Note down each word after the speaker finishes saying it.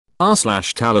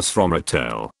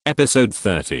r/TalesFromRetail, episode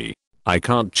 30. I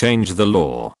can't change the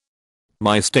law.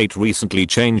 My state recently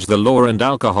changed the law and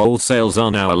alcohol sales are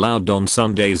now allowed on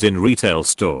Sundays in retail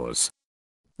stores.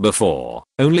 Before,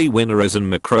 only wineries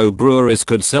and microbreweries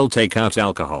could sell takeout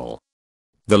alcohol.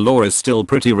 The law is still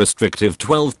pretty restrictive,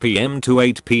 12 p.m. to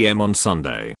 8 p.m. on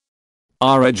Sunday.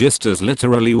 Our registers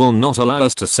literally will not allow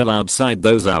us to sell outside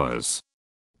those hours.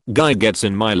 Guy gets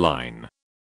in my line.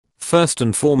 First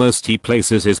and foremost, he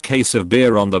places his case of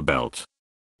beer on the belt.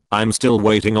 I'm still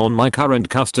waiting on my current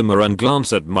customer and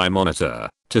glance at my monitor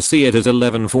to see it is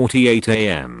 11:48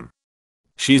 a.m.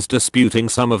 She's disputing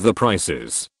some of the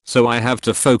prices, so I have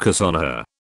to focus on her.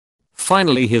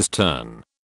 Finally his turn.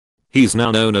 He's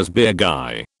now known as Beer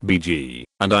Guy, BG,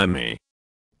 and I'm me.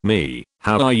 Me,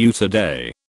 how are you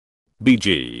today?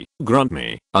 BG, grunt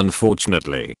me,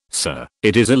 unfortunately, sir,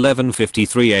 it is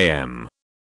 11:53 a.m.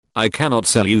 I cannot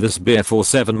sell you this beer for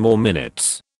 7 more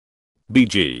minutes.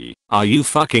 BG, are you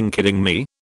fucking kidding me?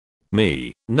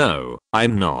 Me, no,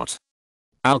 I'm not.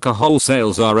 Alcohol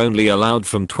sales are only allowed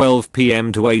from 12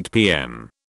 p.m. to 8 p.m.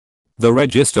 The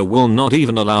register will not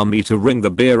even allow me to ring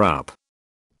the beer up.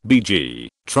 BG,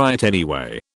 try it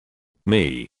anyway.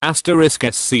 Me,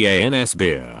 *SCANS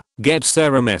beer, gets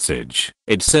error message,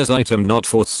 it says item not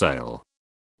for sale.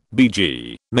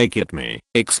 BG, make it me,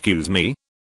 excuse me?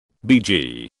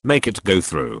 BG, make it go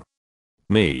through.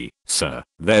 Me, sir,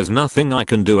 there's nothing I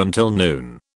can do until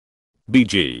noon.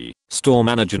 BG, store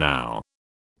manager now.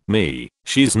 Me,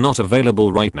 she's not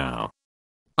available right now.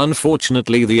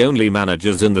 Unfortunately the only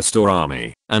managers in the store are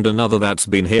me, and another that's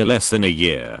been here less than a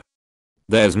year.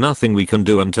 There's nothing we can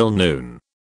do until noon.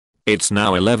 It's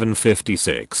now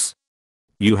 11:56.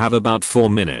 You have about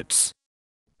 4 minutes.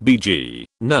 BG,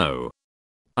 no.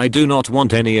 I do not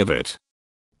want any of it.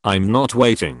 I'm not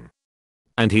waiting.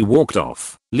 And he walked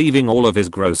off, leaving all of his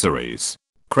groceries.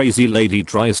 Crazy lady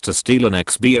tries to steal an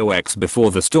Xbox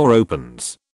before the store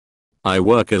opens. I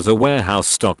work as a warehouse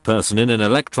stock person in an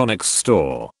electronics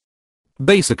store.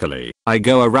 Basically, I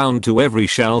go around to every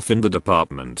shelf in the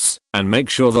departments and make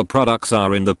sure the products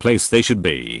are in the place they should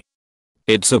be.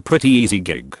 It's a pretty easy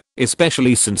gig,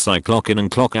 especially since I clock in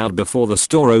and clock out before the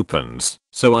store opens,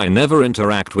 so I never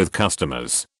interact with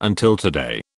customers until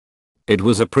today. It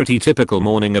was a pretty typical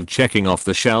morning of checking off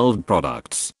the shelved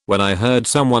products when I heard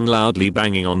someone loudly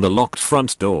banging on the locked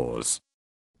front doors.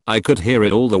 I could hear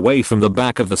it all the way from the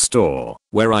back of the store,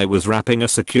 where I was wrapping a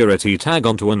security tag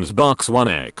onto an Xbox One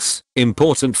X,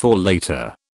 important for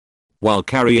later. While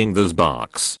carrying those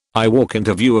box, I walk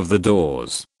into view of the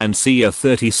doors and see a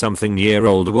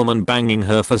 30-something-year-old woman banging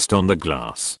her fist on the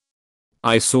glass.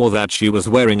 I saw that she was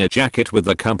wearing a jacket with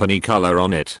the company color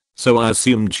on it, so I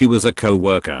assumed she was a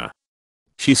co-worker.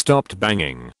 She stopped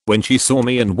banging when she saw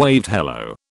me and waved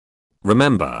hello.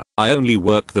 Remember, I only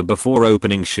work the before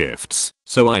opening shifts,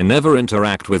 so I never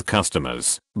interact with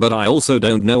customers, but I also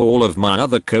don't know all of my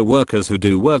other co-workers who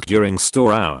do work during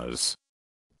store hours.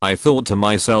 I thought to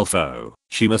myself, oh,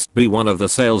 she must be one of the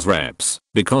sales reps,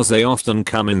 because they often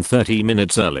come in 30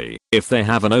 minutes early if they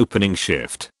have an opening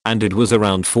shift, and it was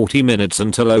around 40 minutes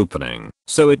until opening,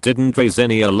 so it didn't raise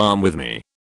any alarm with me.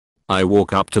 I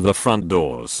walk up to the front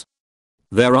doors.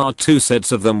 There are 2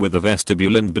 sets of them with a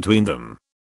vestibule in between them.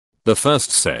 The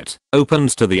first set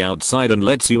opens to the outside and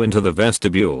lets you into the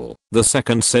vestibule. The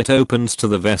second set opens to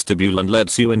the vestibule and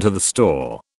lets you into the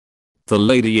store. The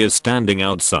lady is standing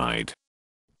outside.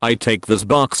 I take this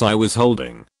box I was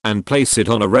holding and place it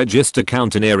on a register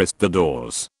counter nearest the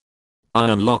doors.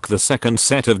 I unlock the second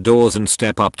set of doors and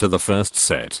step up to the first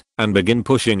set and begin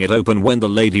pushing it open when the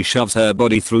lady shoves her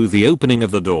body through the opening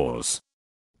of the doors.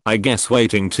 I guess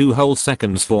waiting 2 whole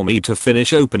seconds for me to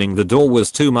finish opening the door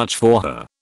was too much for her.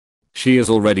 She is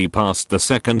already past the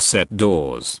second set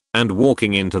doors and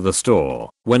walking into the store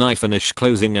when I finish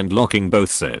closing and locking both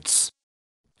sets.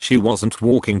 She wasn't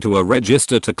walking to a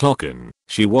register to clock in,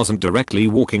 she wasn't directly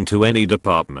walking to any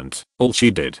department, all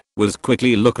she did was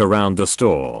quickly look around the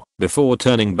store before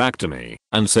turning back to me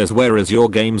and says, "Where is your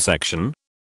game section?"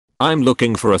 I'm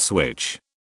looking for a Switch.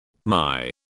 My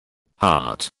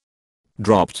heart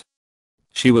dropped.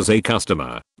 She was a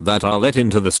customer that I let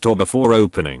into the store before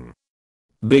opening.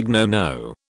 Big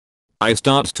no. I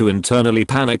start to internally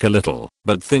panic a little,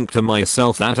 but think to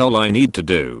myself that all I need to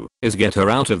do is get her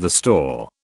out of the store.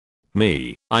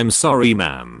 Me, I'm sorry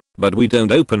ma'am, but we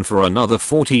don't open for another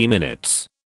 40 minutes.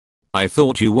 I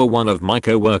thought you were one of my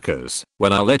co-workers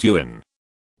when I let you in.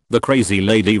 The crazy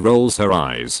lady rolls her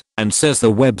eyes and says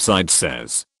the website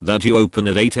says that you open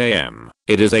at 8 a.m.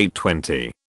 It is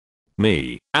 8:20.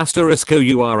 Me,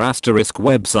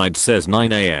 website says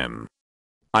 9 a.m.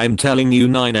 I'm telling you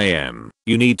 9 a.m.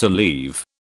 You need to leave.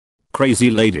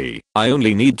 Crazy lady, I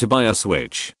only need to buy a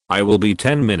switch. I will be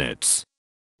 10 minutes.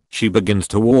 She begins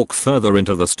to walk further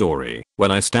into the story when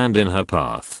I stand in her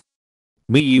path.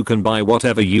 Me, you can buy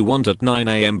whatever you want at 9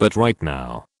 AM, but right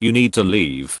now, you need to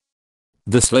leave.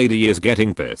 This lady is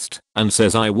getting pissed and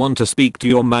says, I want to speak to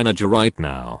your manager right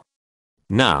now.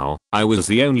 Now, I was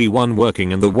the only one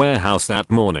working in the warehouse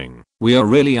that morning. We are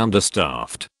really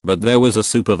understaffed, but there was a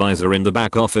supervisor in the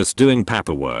back office doing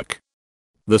paperwork.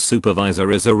 The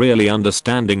supervisor is a really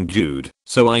understanding dude,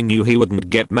 so I knew he wouldn't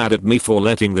get mad at me for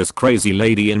letting this crazy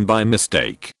lady in by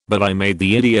mistake, but I made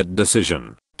the idiot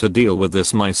decision to deal with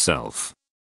this myself.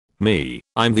 Me,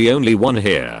 I'm the only one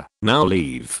here, now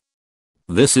leave.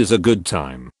 This is a good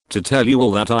time to tell you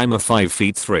all that I'm a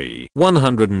 5'3",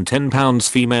 110 pounds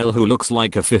female who looks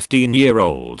like a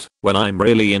 15-year-old when I'm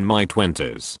really in my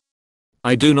 20s.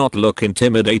 I do not look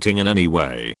intimidating in any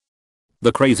way.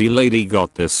 The crazy lady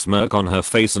got this smirk on her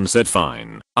face and said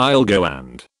fine, I'll go,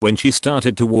 and when she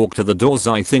started to walk to the doors,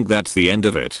 I think that's the end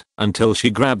of it, until she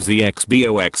grabs the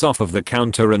Xbox off of the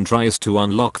counter and tries to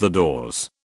unlock the doors.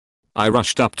 I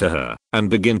rushed up to her and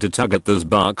begin to tug at those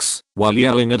box while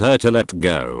yelling at her to let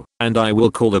go, and I will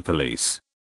call the police.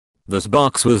 This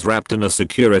box was wrapped in a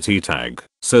security tag,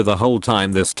 so the whole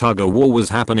time this tug of war was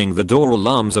happening, the door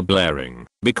alarms are blaring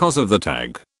because of the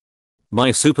tag.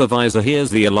 My supervisor hears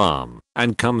the alarm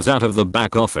and comes out of the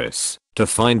back office to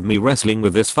find me wrestling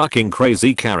with this fucking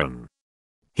crazy Karen.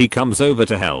 He comes over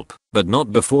to help, but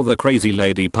not before the crazy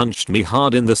lady punched me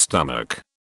hard in the stomach.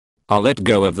 I let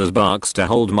go of this box to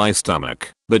hold my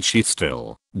stomach, but she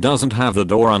still doesn't have the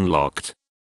door unlocked.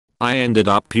 I ended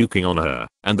up puking on her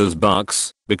and this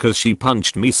box because she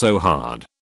punched me so hard.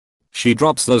 She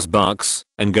drops this box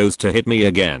and goes to hit me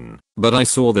again, but I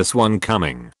saw this one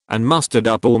coming and mustered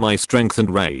up all my strength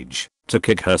and rage to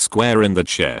kick her square in the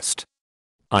chest.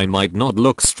 I might not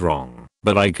look strong,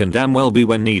 but I can damn well be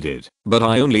when needed, but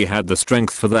I only had the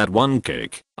strength for that one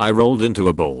kick. I rolled into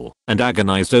a ball and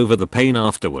agonized over the pain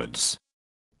afterwards.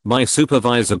 My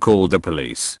supervisor called the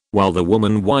police while the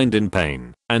woman whined in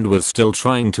pain and was still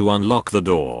trying to unlock the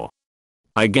door.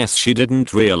 I guess she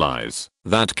didn't realize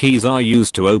that keys are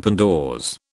used to open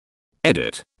doors.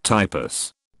 Edit,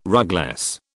 typus.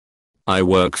 Rugless. I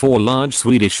work for a large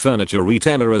Swedish furniture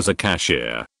retailer as a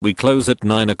cashier. We close at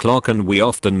 9 o'clock and we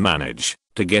often manage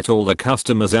to get all the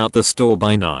customers out the store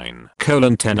by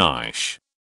 9:10ish.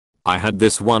 I had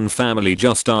this one family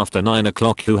just after 9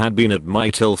 o'clock who had been at my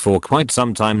till for quite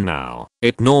some time now.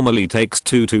 It normally takes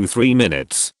 2 to 3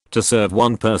 minutes to serve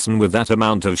one person with that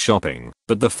amount of shopping,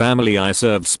 but the family I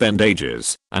served spend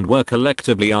ages and were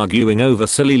collectively arguing over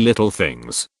silly little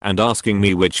things and asking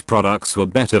me which products were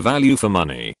better value for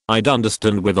money. I'd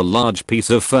understand with a large piece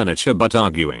of furniture, but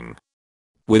arguing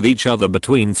with each other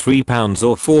between £3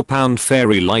 or £4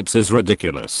 fairy lights is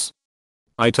ridiculous.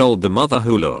 I told the mother,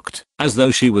 who looked as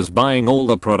though she was buying all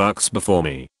the products before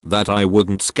me, that I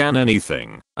wouldn't scan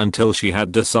anything until she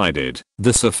had decided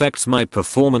this affects my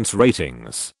performance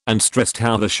ratings, and stressed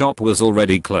how the shop was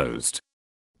already closed.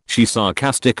 She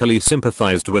sarcastically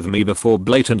sympathized with me before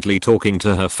blatantly talking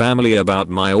to her family about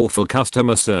my awful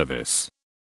customer service.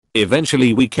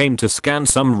 Eventually we came to scan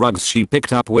some rugs she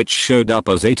picked up, which showed up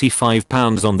as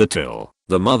 £85 on the till.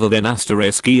 The mother then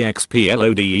 *EXPLODED*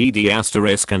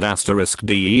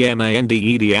 and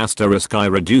 *DEMANDED*. I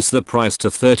reduced the price to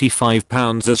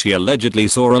 £35 as she allegedly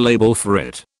saw a label for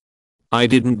it. I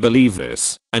didn't believe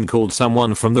this and called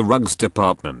someone from the rugs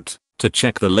department to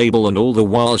check the label, and all the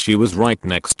while she was right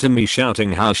next to me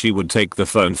shouting how she would take the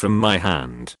phone from my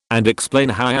hand and explain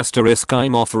how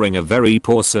I'm offering a very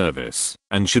poor service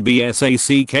and should be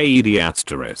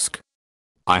SACKED*.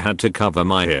 I had to cover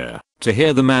my ear to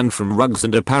hear the man from rugs,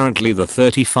 and apparently the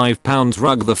 £35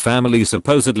 rug the family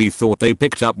supposedly thought they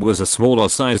picked up was a smaller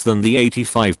size than the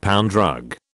 £85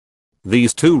 rug.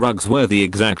 These two rugs were the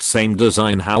exact same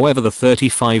design, however the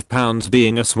 £35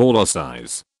 being a smaller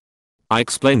size. I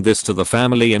explained this to the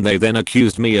family and they then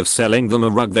accused me of selling them a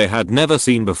rug they had never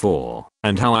seen before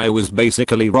and how I was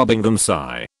basically robbing them.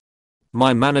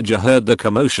 My manager heard the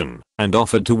commotion and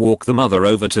offered to walk the mother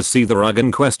over to see the rug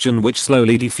in question, which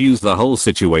slowly defused the whole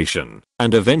situation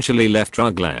and eventually left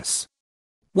rugless.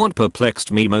 What perplexed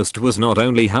me most was not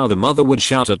only how the mother would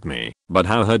shout at me, but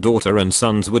how her daughter and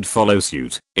sons would follow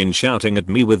suit in shouting at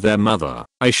me with their mother.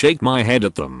 I shake my head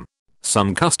at them.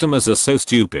 Some customers are so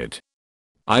stupid.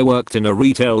 I worked in a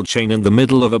retail chain in the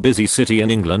middle of a busy city in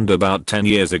England about 10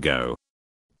 years ago.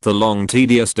 The long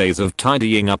tedious days of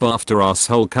tidying up after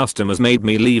asshole customers made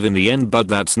me leave in the end, but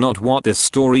that's not what this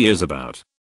story is about.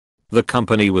 The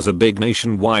company was a big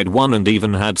nationwide one and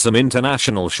even had some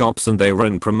international shops, and they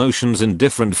ran promotions in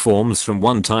different forms from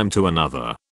one time to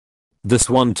another. This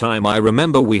one time I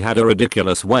remember we had a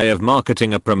ridiculous way of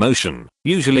marketing a promotion.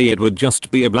 Usually it would just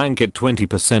be a blanket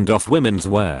 20% off women's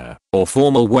wear or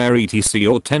formal wear etc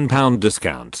or £10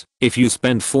 discount if you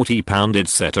spend £40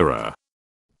 etc.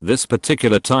 This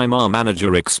particular time our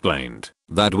manager explained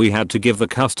that we had to give the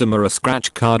customer a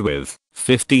scratch card with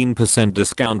 15%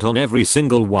 discount on every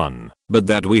single one, but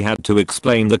that we had to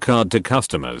explain the card to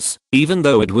customers, even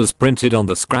though it was printed on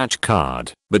the scratch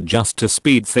card, but just to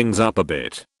speed things up a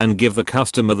bit and give the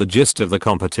customer the gist of the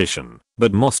competition,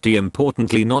 but most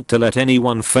importantly not to let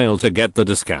anyone fail to get the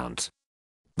discount.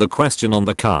 The question on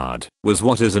the card was,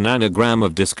 what is an anagram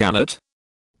of discount?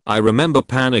 I remember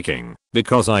panicking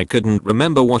because I couldn't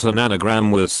remember what an anagram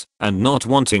was and not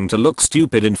wanting to look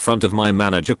stupid in front of my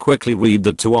manager quickly read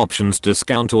the two options,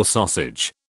 discount or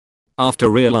sausage. After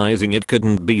realizing it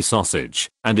couldn't be sausage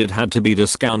and it had to be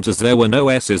discount as there were no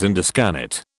S's in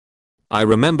discount, I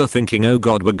remember thinking, oh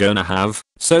god, we're gonna have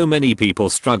so many people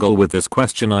struggle with this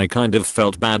question. I kind of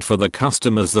felt bad for the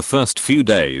customers the first few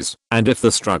days, and if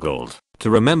they struggled to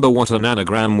remember what an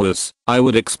anagram was, I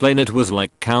would explain it was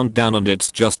like countdown and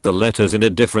it's just the letters in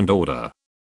a different order.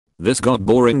 This got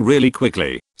boring really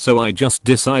quickly, so I just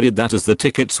decided that as the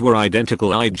tickets were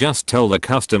identical I'd just tell the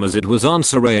customers it was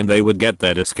answer A and they would get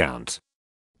their discount.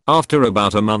 After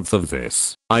about a month of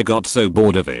this, I got so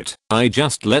bored of it, I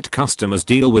just let customers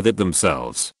deal with it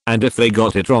themselves, and if they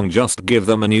got it wrong just give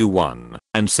them a new one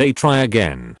and say try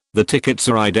again, the tickets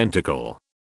are identical.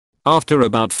 After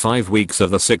about 5 weeks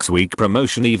of the 6-week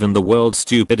promotion, even the world's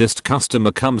stupidest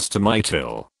customer comes to my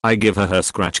till. I give her her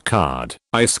scratch card,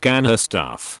 I scan her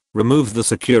stuff, remove the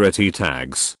security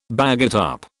tags, bag it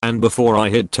up, and before I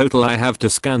hit total I have to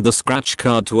scan the scratch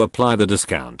card to apply the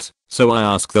discount. So I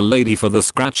ask the lady for the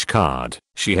scratch card.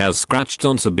 She has scratched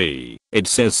onto B. It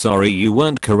says sorry you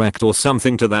weren't correct or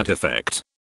something to that effect.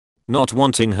 Not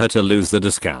wanting her to lose the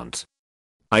discount,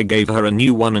 I gave her a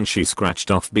new one and she scratched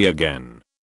off B again.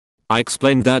 I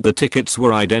explained that the tickets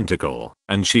were identical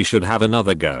and she should have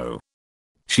another go.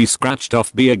 She scratched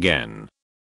off B again.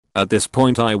 At this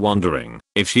point I wondering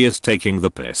if she is taking the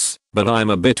piss, but I'm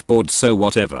a bit bored so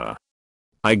whatever.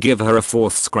 I give her a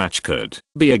fourth scratch card,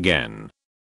 B again.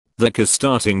 The ick is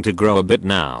starting to grow a bit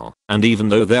now, and even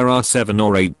though there are 7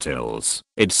 or 8 tills,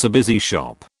 it's a busy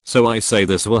shop, so I say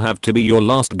this will have to be your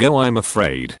last go I'm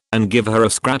afraid, and give her a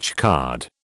scratch card.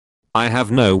 I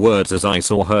have no words as I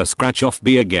saw her scratch off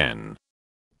B again.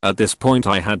 At this point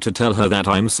I had to tell her that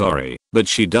I'm sorry, but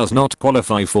she does not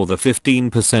qualify for the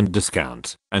 15%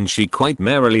 discount, and she quite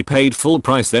merrily paid full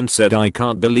price then said I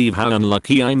can't believe how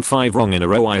unlucky I'm 5 wrong in a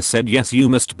row. I said yes you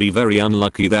must be very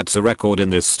unlucky, that's a record in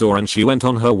this store, and she went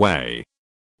on her way.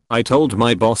 I told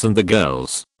my boss and the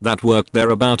girls that worked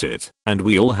there about it, and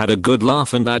we all had a good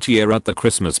laugh, and that year at the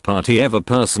Christmas party every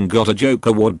person got a joke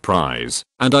award prize,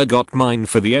 and I got mine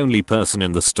for the only person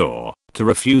in the store to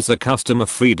refuse a customer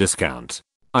free discount.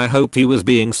 I hope he was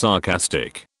being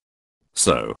sarcastic.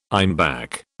 So, I'm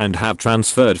back, and have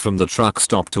transferred from the truck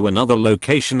stop to another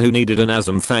location who needed an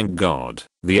ASM, thank god.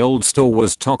 The old store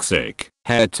was toxic,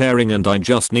 hair tearing, and I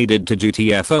just needed to do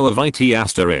TFO of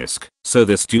IT**. So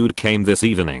this dude came this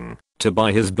evening to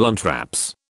buy his blunt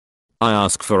wraps. I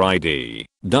ask for ID,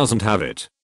 doesn't have it.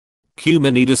 Cue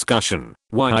mini discussion,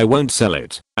 why I won't sell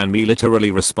it, and me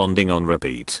literally responding on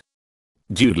repeat.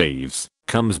 Dude leaves.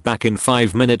 Comes back in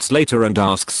 5 minutes later and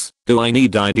asks, do I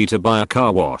need ID to buy a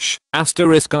car wash? I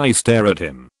stare at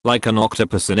him like an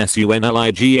octopus in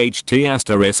SUNLIGHT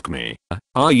me.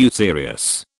 Are you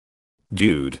serious?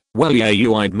 Dude, well yeah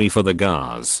you eyed me for the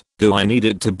gas. Do I need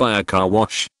it to buy a car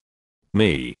wash?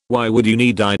 Me, why would you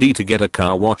need ID to get a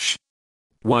car wash?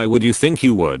 Why would you think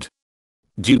you would?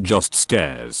 Dude just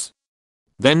stares.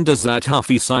 Then does that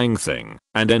huffy sighing thing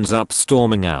and ends up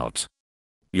storming out.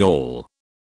 Y'all.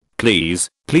 Please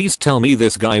tell me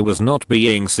this guy was not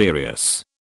being serious.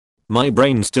 My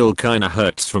brain still kinda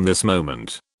hurts from this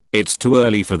moment. It's too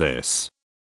early for this.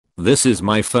 This is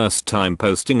my first time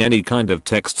posting any kind of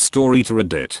text story to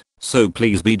Reddit, so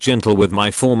please be gentle with my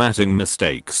formatting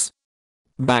mistakes.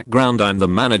 Background: I'm the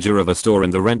manager of a store in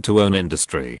the rent-to-own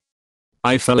industry.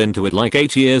 I fell into it like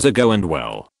 8 years ago and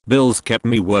well, bills kept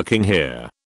me working here.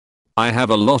 I have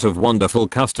a lot of wonderful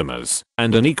customers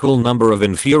and an equal number of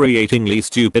infuriatingly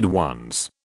stupid ones.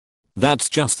 That's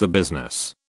just the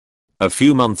business. A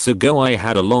few months ago I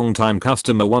had a long-time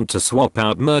customer want to swap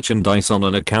out merchandise on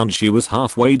an account she was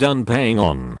halfway done paying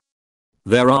on.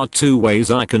 There are 2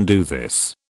 ways I can do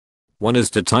this. One is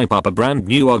to type up a brand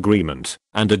new agreement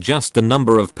and adjust the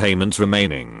number of payments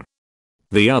remaining.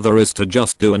 The other is to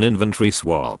just do an inventory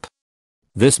swap.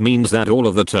 This means that all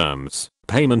of the terms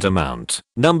Payment amount,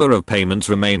 number of payments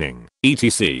remaining,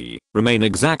 etc. remain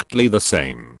exactly the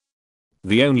same.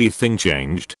 The only thing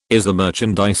changed is the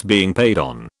merchandise being paid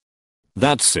on.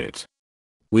 That's it.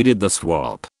 We did the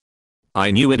swap.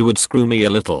 I knew it would screw me a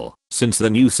little, since the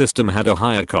new system had a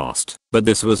higher cost, but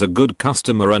this was a good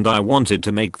customer and I wanted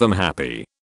to make them happy.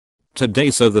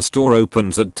 Today, so the store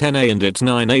opens at 10 a and it's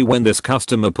 9 a when this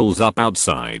customer pulls up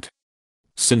outside.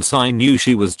 Since I knew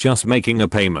she was just making a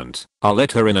payment, I'll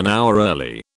let her in an hour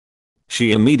early.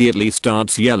 She immediately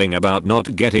starts yelling about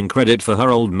not getting credit for her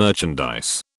old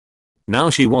merchandise. Now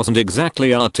she wasn't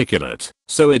exactly articulate,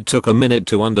 so it took a minute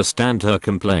to understand her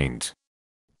complaint.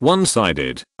 Once I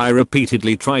did, I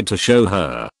repeatedly tried to show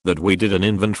her that we did an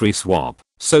inventory swap,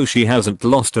 so she hasn't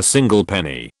lost a single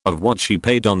penny of what she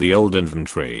paid on the old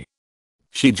inventory.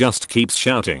 She just keeps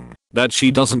shouting that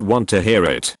she doesn't want to hear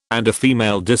it, and a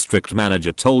female district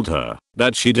manager told her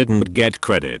that she didn't get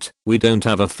credit. We don't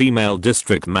have a female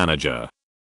district manager.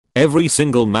 Every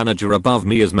single manager above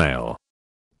me is male.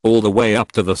 All the way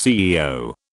up to the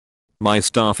CEO. My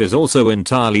staff is also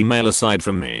entirely male aside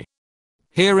from me.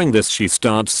 Hearing this, she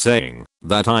starts saying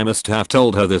that I must have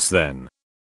told her this then.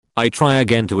 I try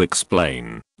again to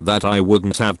explain that I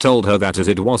wouldn't have told her that as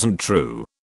it wasn't true.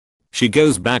 She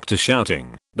goes back to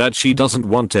shouting that she doesn't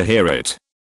want to hear it.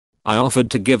 I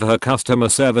offered to give her customer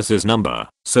services number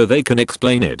so they can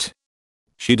explain it.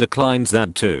 She declines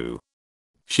that too.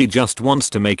 She just wants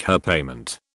to make her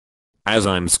payment. As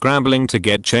I'm scrambling to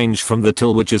get change from the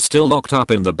till, which is still locked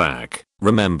up in the back,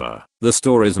 remember, the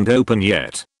store isn't open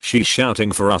yet, she's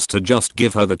shouting for us to just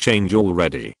give her the change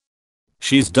already.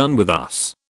 She's done with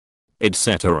us.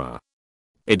 Etc.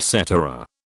 Etc.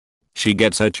 She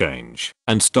gets her change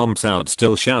and stomps out,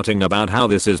 still shouting about how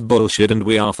this is bullshit and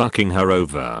we are fucking her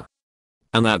over.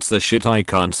 And that's the shit I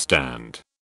can't stand.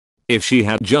 If she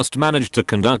had just managed to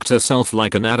conduct herself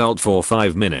like an adult for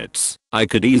 5 minutes, I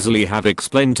could easily have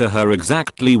explained to her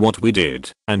exactly what we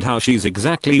did and how she's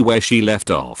exactly where she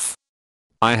left off.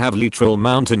 I have literal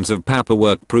mountains of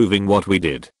paperwork proving what we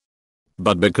did.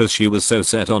 But because she was so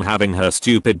set on having her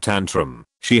stupid tantrum,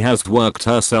 she has worked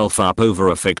herself up over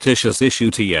a fictitious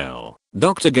issue to yell.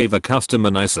 Doctor gave a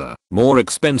customer nicer, more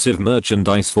expensive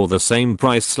merchandise for the same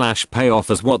price / payoff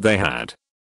as what they had.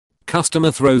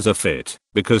 Customer throws a fit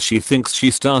because she thinks she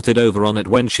started over on it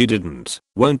when she didn't,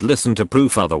 won't listen to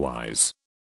proof otherwise.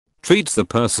 Treats the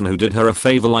person who did her a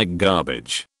favor like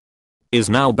garbage. Is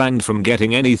now banned from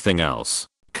getting anything else.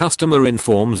 Customer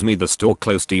informs me the store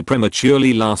closed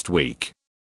prematurely last week.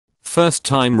 First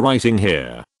time writing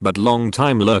here, but long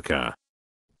time lurker.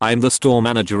 I'm the store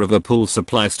manager of a pool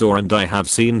supply store and I have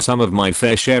seen some of my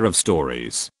fair share of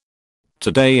stories.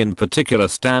 Today in particular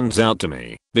stands out to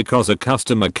me because a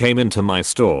customer came into my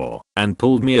store and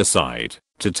pulled me aside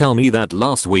to tell me that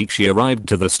last week she arrived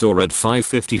to the store at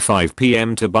 5:55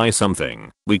 p.m. to buy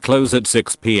something. We close at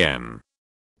 6 p.m.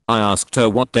 I asked her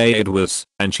what day it was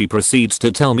and she proceeds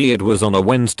to tell me it was on a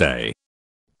Wednesday.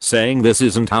 Saying this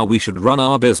isn't how we should run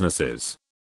our businesses.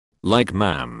 Like,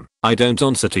 ma'am, I don't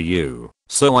answer to you,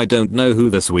 so I don't know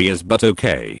who this we is, but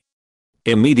okay.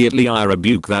 Immediately I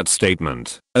rebuke that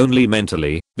statement, only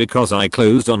mentally, because I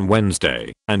closed on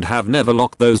Wednesday and have never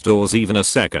locked those doors even a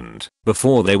second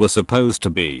before they were supposed to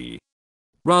be.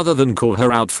 Rather than call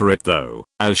her out for it though,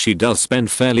 as she does spend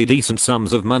fairly decent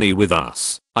sums of money with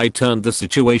us, I turned the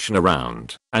situation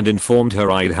around and informed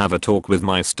her I'd have a talk with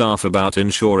my staff about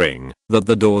ensuring that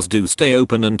the doors do stay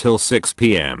open until 6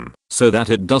 p.m. so that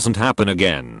it doesn't happen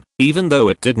again, even though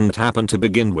it didn't happen to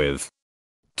begin with.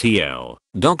 TL,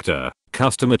 Doctor,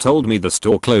 customer told me the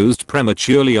store closed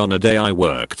prematurely on a day I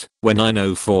worked, when I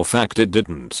know for a fact it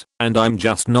didn't, and I'm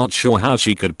just not sure how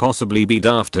she could possibly be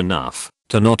daft enough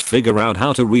to not figure out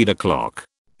how to read a clock.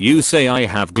 You say I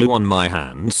have glue on my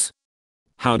hands?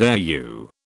 How dare you?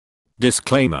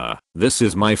 Disclaimer, this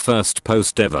is my first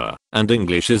post ever, and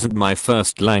English isn't my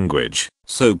first language,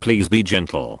 so please be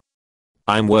gentle.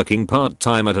 I'm working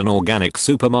part-time at an organic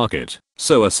supermarket,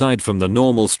 so aside from the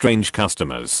normal strange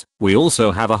customers, we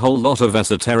also have a whole lot of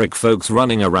esoteric folks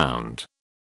running around.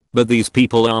 But these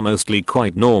people are mostly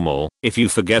quite normal, if you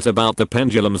forget about the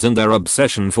pendulums and their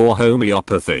obsession for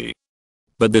homeopathy.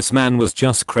 But this man was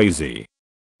just crazy.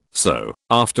 So,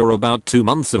 after about 2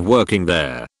 months of working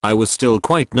there, I was still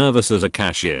quite nervous as a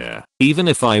cashier, even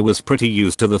if I was pretty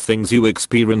used to the things you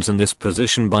experience in this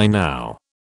position by now.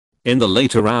 In the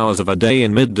later hours of a day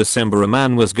in mid-December, a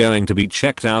man was going to be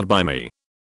checked out by me.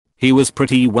 He was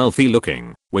pretty wealthy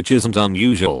looking, which isn't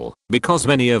unusual, because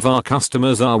many of our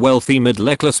customers are wealthy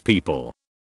middle-class people.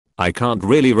 I can't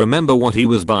really remember what he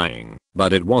was buying,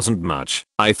 but it wasn't much.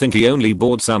 I think he only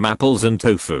bought some apples and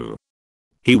tofu.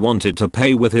 He wanted to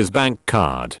pay with his bank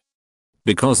card.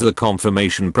 Because the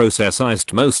confirmation process is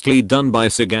mostly done by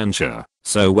signature,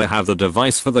 so we have the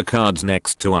device for the cards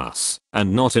next to us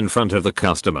and not in front of the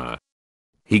customer.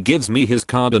 He gives me his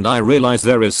card and I realize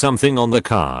there is something on the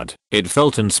card. It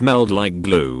felt and smelled like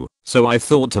glue, so I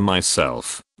thought to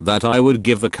myself that I would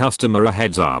give the customer a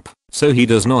heads up so he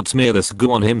does not smear this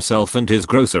goo on himself and his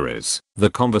groceries. The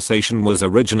conversation was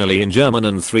originally in German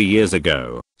and 3 years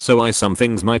ago, so some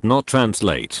things might not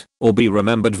translate or be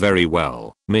remembered very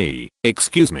well. Me,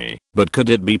 excuse me, but could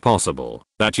it be possible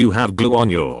that you have glue on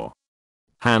your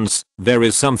hands? There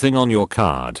is something on your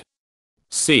card.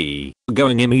 C.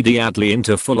 Going immediately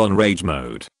into full-on rage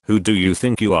mode. Who do you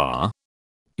think you are?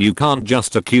 You can't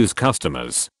just accuse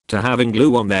customers to having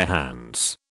glue on their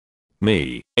hands.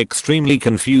 Me, extremely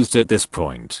confused at this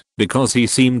point because he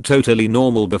seemed totally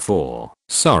normal before.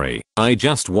 Sorry, I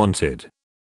just wanted.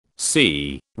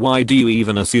 C. Why do you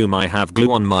even assume I have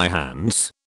glue on my hands?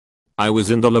 I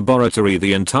was in the laboratory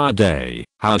the entire day.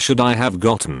 How should I have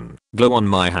gotten glue on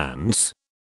my hands?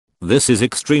 This is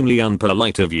extremely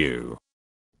unpolite of you.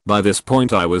 By this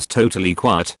point I was totally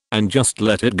quiet and just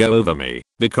let it go over me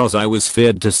because I was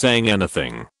feared to saying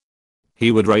anything.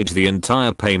 He would rage the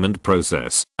entire payment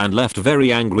process and left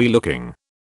very angry looking.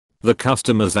 The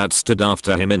customers that stood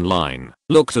after him in line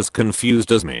looked as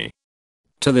confused as me.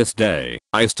 To this day,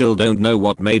 I still don't know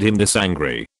what made him this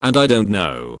angry, and I don't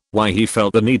know why he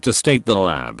felt the need to state the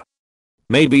lab.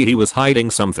 Maybe he was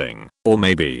hiding something, or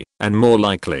maybe, and more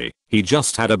likely, he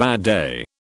just had a bad day.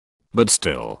 But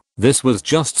still, this was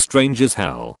just strange as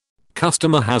hell.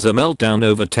 Customer has a meltdown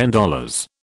over $10.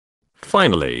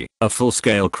 Finally, a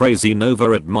full-scale crazy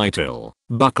Nova at my till.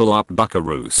 Buckle up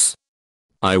buckaroos.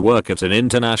 I work at an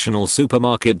international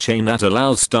supermarket chain that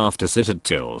allows staff to sit at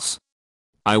tills.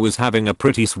 I was having a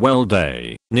pretty swell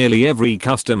day. Nearly every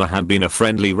customer had been a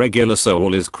friendly regular, so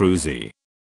all is cruisy.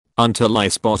 Until I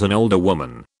spot an older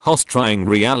woman, host trying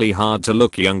really hard to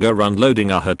look younger, unloading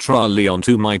her trolley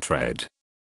onto my tread.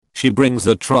 She brings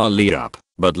the trolley up,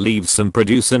 but leaves some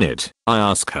produce in it. I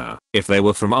ask her if they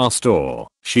were from our store.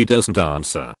 She doesn't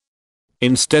answer.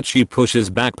 Instead she pushes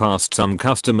back past some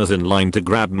customers in line to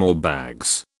grab more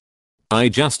bags. I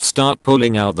just start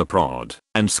pulling out the prod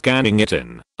and scanning it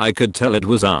in. I could tell it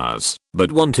was ours,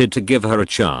 but wanted to give her a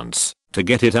chance to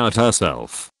get it out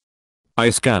herself.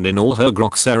 I scan in all her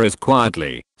groceries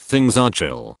quietly. Things are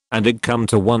chill, and it come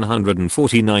to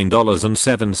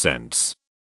 $149.07.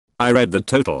 I read the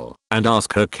total and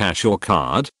ask her cash or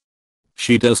card.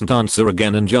 She doesn't answer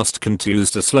again and just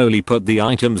continues to slowly put the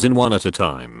items in one at a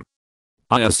time.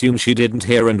 I assume she didn't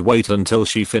hear and wait until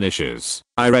she finishes.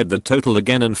 I read the total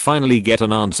again and finally get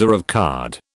an answer of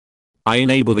card. I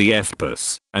enable the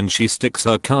FPAS and she sticks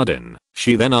her card in.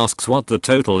 She then asks what the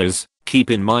total is. Keep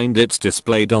in mind it's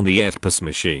displayed on the FPAS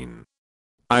machine.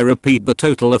 I repeat the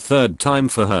total a third time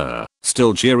for her,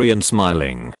 still cheery and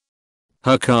smiling.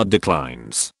 Her card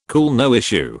declines. Cool, no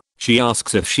issue. She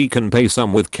asks if she can pay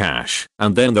some with cash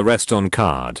and then the rest on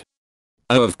card.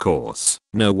 Oh, of course,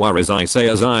 no worries, I say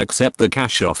as I accept the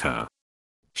cash off her.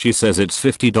 She says it's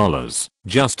 $50,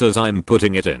 just as I'm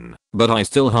putting it in, but I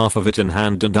still half of it in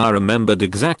hand and I remembered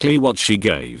exactly what she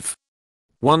gave.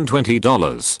 $1 $20,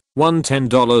 $1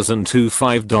 $10 and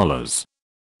 $2 $5.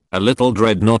 A little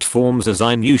dreadnought forms as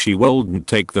I knew she wouldn't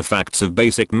take the facts of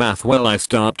basic math well. I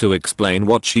start to explain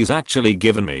what she's actually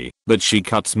given me, but she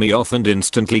cuts me off and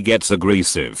instantly gets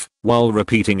aggressive while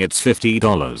repeating it's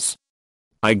 $50.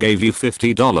 I gave you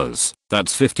 $50,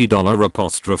 that's $50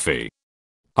 apostrophe.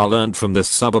 I learned from this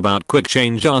sub about quick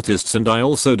change artists and I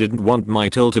also didn't want my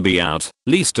till to be out,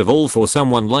 least of all for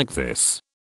someone like this.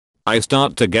 I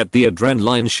start to get the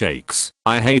adrenaline shakes.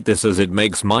 I hate this as it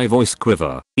makes my voice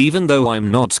quiver, even though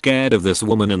I'm not scared of this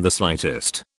woman in the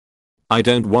slightest. I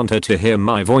don't want her to hear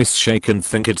my voice shake and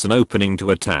think it's an opening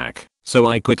to attack, so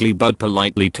I quickly but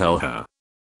politely tell her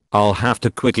I'll have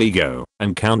to quickly go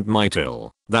and count my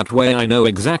till, that way I know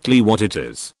exactly what it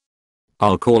is.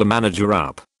 I'll call a manager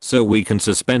up, so we can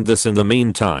suspend this in the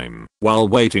meantime. While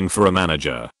waiting for a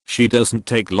manager, she doesn't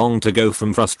take long to go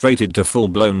from frustrated to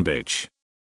full-blown bitch.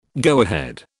 Go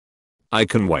ahead. I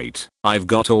can wait, I've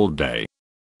got all day.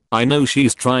 I know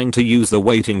she's trying to use the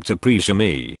waiting to pressure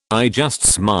me. I just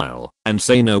smile and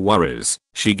say no worries.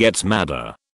 She gets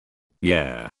madder.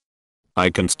 Yeah. I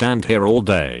can stand here all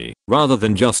day, rather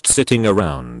than just sitting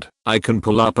around. I can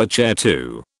pull up a chair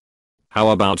too.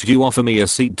 How about you offer me a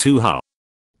seat too, huh?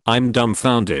 I'm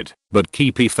dumbfounded, but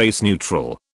keepy face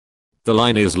neutral. The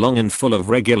line is long and full of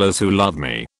regulars who love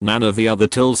me. None of the other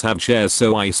tills have chairs,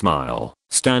 so I smile,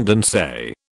 stand and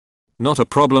say, not a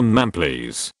problem ma'am,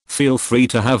 please. Feel free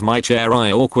to have my chair.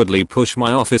 I awkwardly push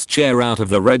my office chair out of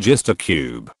the register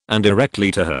cube and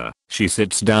directly to her. She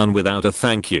sits down without a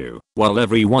thank you, while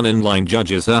everyone in line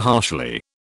judges her harshly.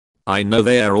 I know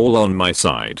they are all on my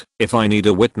side if I need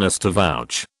a witness to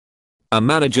vouch. A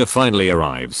manager finally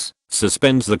arrives,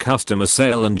 suspends the customer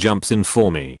sale and jumps in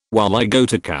for me while I go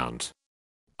to count.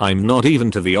 I'm not even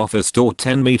to the office door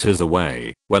 10 meters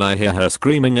away when I hear her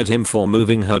screaming at him for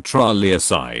moving her trolley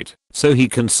aside so he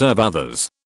can serve others.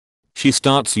 She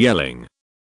starts yelling,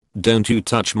 "Don't you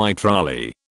touch my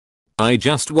trolley. I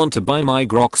just want to buy my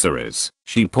groceries."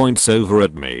 She points over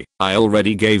at me. I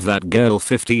already gave that girl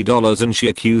 $50 and she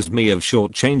accused me of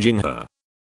shortchanging her.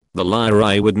 The liar,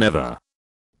 I would never.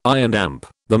 I and Amp,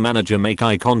 the manager, make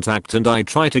eye contact and I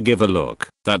try to give a look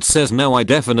that says no, I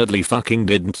definitely fucking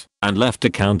didn't, and left to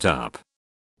count up.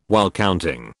 While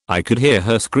counting, I could hear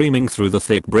her screaming through the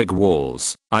thick brick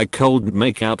walls. I couldn't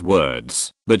make out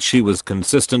words, but she was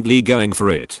consistently going for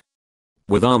it.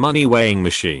 With our money weighing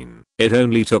machine, it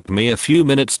only took me a few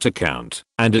minutes to count,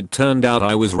 and it turned out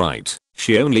I was right.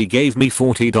 She only gave me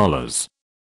 $40.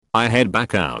 I head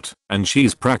back out, and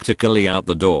she's practically out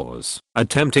the doors,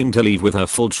 attempting to leave with her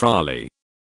full trolley.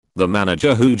 The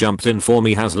manager who jumped in for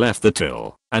me has left the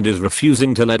till, and is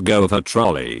refusing to let go of her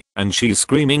trolley, and she's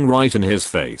screaming right in his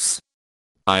face.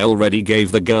 I already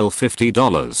gave the girl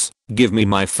 $50, give me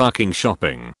my fucking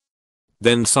shopping.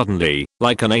 Then suddenly,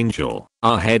 like an angel,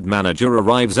 our head manager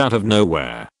arrives out of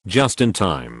nowhere, just in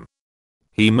time.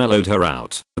 He mellowed her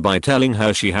out by telling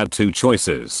her she had two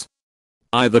choices.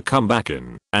 Either come back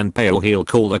in and pay or he'll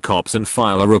call the cops and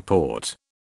file a report.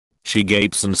 She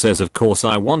gapes and says, "Of course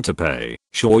I want to pay."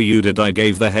 "Sure you did." I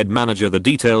gave the head manager the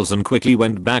details and quickly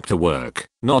went back to work,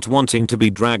 not wanting to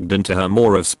be dragged into her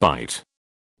more of spite.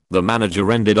 The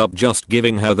manager ended up just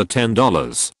giving her the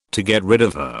 $10 to get rid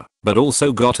of her, but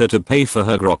also got her to pay for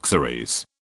her groceries.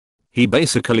 He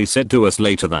basically said to us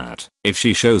later that if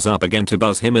she shows up again to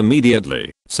buzz him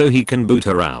immediately so he can boot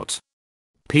her out.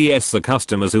 PS, the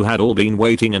customers who had all been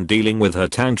waiting and dealing with her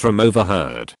tantrum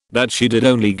overheard that she did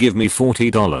only give me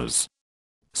 $40.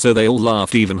 So they all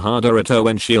laughed even harder at her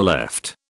when she left.